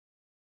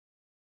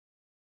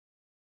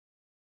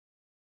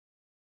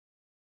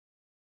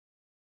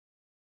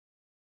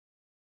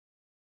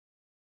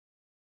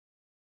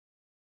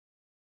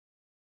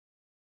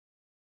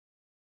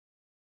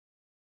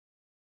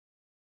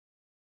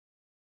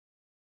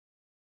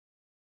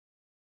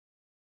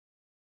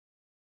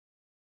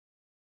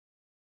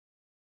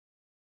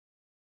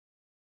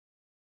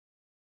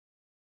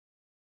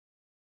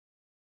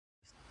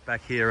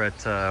Back here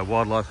at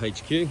Wildlife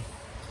HQ.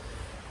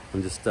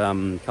 I'm just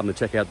come to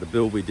check out the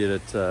build we did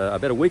it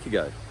about a week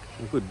ago.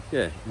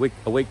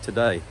 A week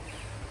today,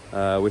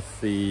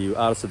 with the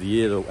Artist of the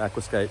Year, the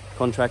Aquascape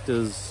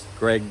Contractors,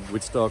 Greg,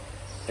 Whitstock,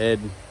 Ed,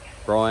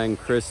 Brian,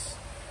 Chris,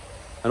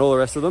 and all the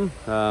rest of them.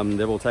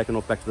 They've all taken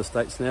off back to the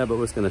States now, but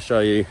we're just going to show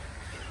you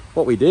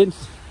what we did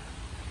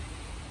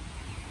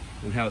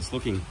and how it's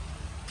looking.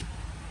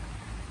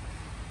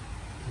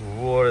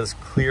 Water's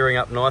clearing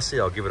up nicely.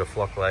 I'll give it a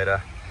flock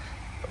later.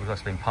 But we've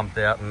just been pumped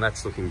out and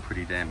that's looking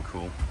pretty damn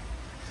cool.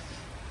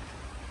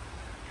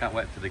 Can't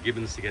wait for the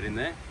Gibbons to get in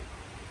there.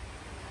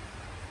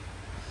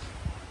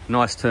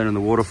 Nice turn in the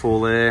waterfall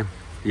there.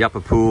 The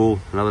upper pool,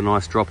 another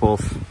nice drop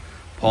off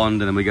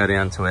pond, and then we go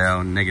down to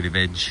our negative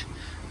edge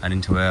and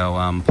into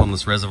our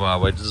pondless reservoir.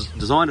 We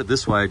designed it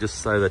this way just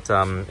so that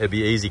it'd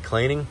be easy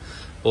cleaning.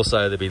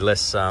 Also, there'd be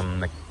less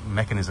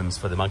mechanisms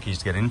for the monkeys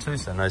to get into,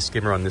 so no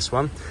skimmer on this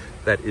one.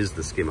 That is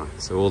the skimmer.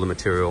 So all the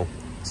material,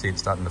 see it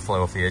starting to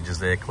flow off the edges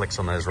there, collects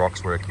on those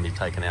rocks where it can be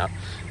taken out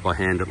by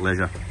hand at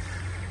leisure.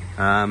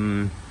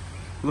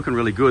 Looking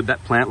really good.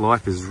 That plant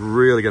life is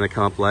really going to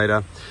come up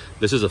later.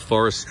 This is a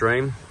forest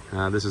stream.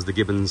 This is the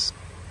Gibbons,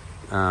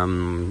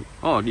 trying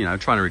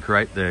to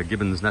recreate the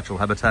Gibbons natural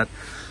habitat,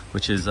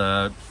 which is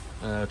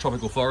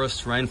tropical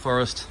forest,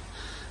 rainforest.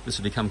 This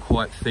will become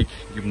quite thick,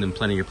 giving them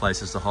plenty of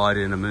places to hide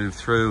in and move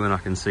through, and I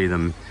can see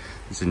them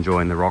just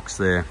enjoying the rocks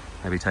there,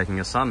 maybe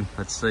taking a sun.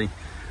 Let's see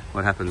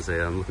what happens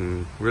there.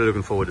 I'm really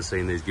looking forward to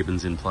seeing these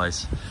Gibbons in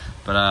place.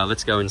 But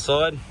let's go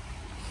inside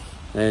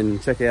and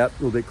check out a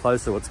little bit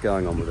closer what's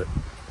going on with it.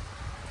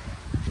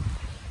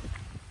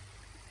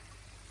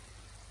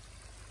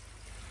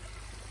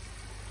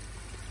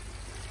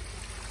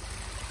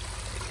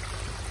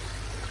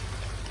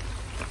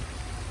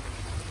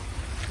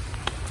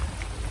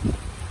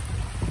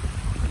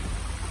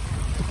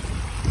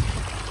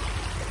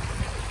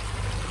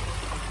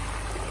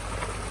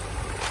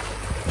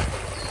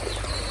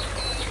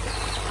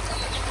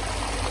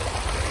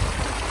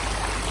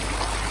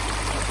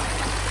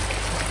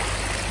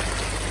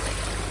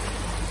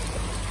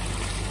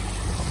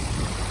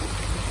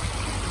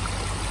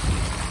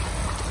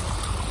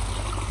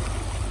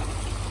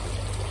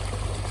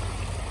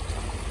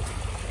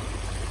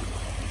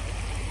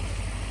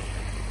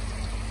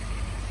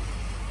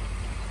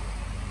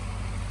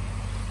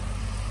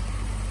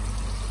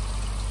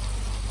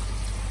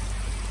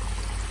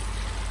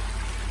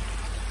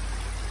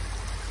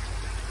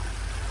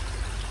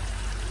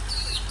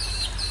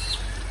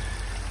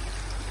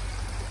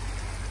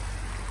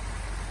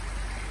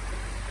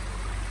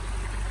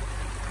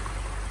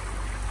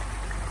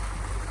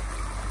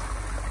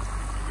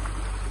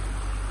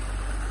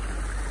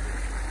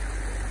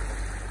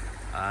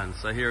 And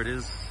so here it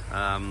is.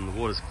 The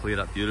water's cleared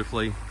up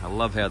beautifully. I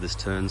love how this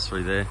turns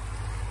through there.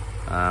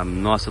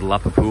 Nice little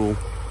upper pool.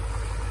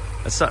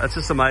 It's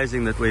just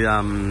amazing that we,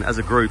 as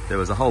a group, there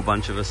was a whole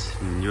bunch of us,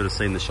 and you would have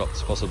seen the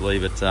shots possibly,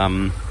 but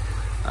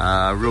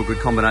a real good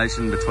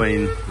combination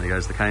between, there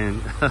goes the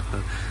cane,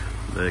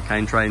 the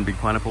cane train, big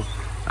pineapple.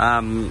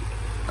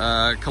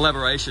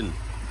 Collaboration.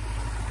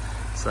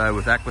 So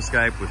with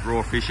Aquascape, with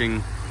Raw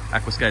Fishing,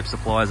 Aquascape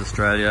Supplies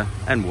Australia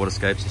and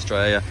Waterscapes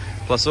Australia,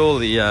 plus all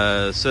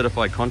the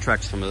certified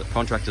contractors,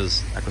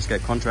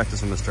 Aquascape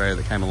Contractors from Australia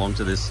that came along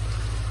to this.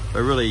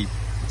 They really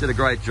did a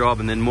great job.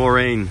 And then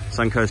Maureen,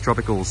 Suncoast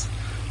Tropicals,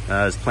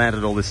 has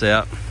planted all this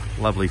out.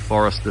 Lovely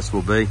forest this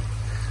will be.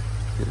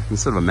 You can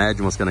sort of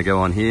imagine what's going to go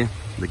on here.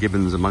 The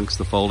Gibbons amongst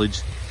the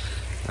foliage.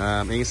 You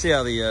can see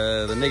how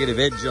the negative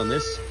edge on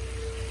this,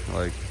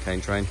 hello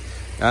cane train,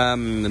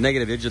 the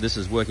negative edge of this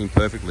is working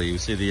perfectly. You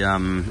see the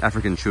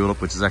African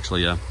tulip, which is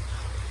actually a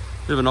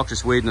bit of a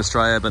noxious weed in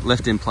Australia, but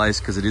left in place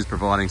because it is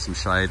providing some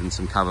shade and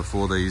some cover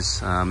for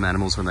these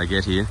animals when they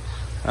get here.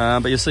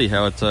 But you see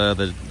how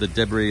the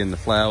debris and the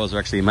flowers are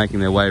actually making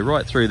their way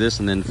right through this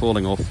and then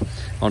falling off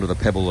onto the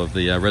pebble of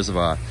the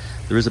reservoir.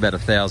 There is about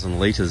 1,000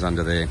 litres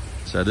under there.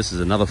 So this is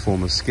another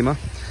form of skimmer,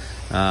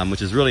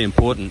 which is really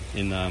important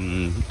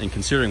in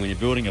considering when you're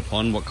building a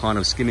pond what kind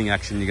of skimming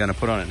action you're going to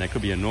put on it. And there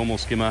could be a normal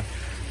skimmer,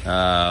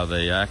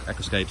 the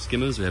Aquascape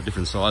skimmers, we have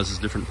different sizes,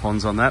 different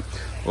ponds on that,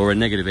 or a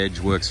negative edge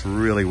works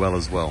really well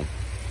as well.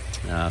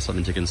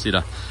 Something to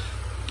consider.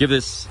 Give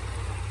this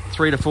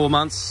 3 to 4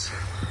 months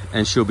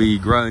and she'll be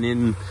grown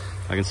in.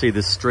 I can see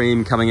this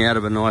stream coming out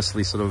of a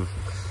nicely sort of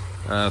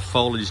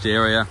foliaged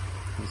area.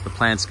 As the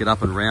plants get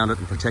up and round it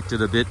and protect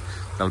it a bit,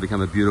 that'll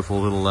become a beautiful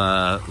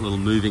little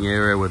moving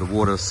area where the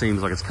water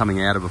seems like it's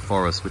coming out of a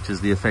forest, which is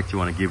the effect you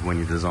want to give when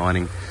you're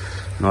designing.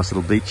 Nice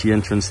little beachy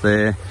entrance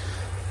there.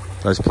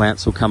 Those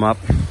plants will come up.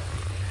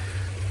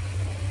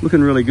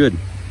 Looking really good.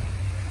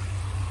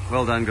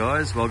 Well done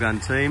guys, well done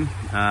team.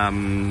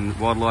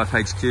 Wildlife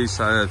HQ,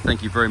 so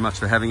thank you very much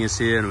for having us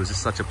here, and it was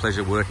just such a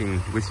pleasure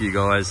working with you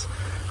guys.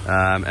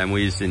 And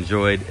we just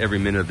enjoyed every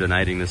minute of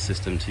donating this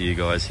system to you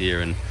guys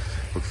here, and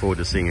look forward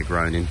to seeing it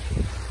grown in.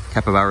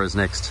 Capybara's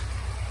next.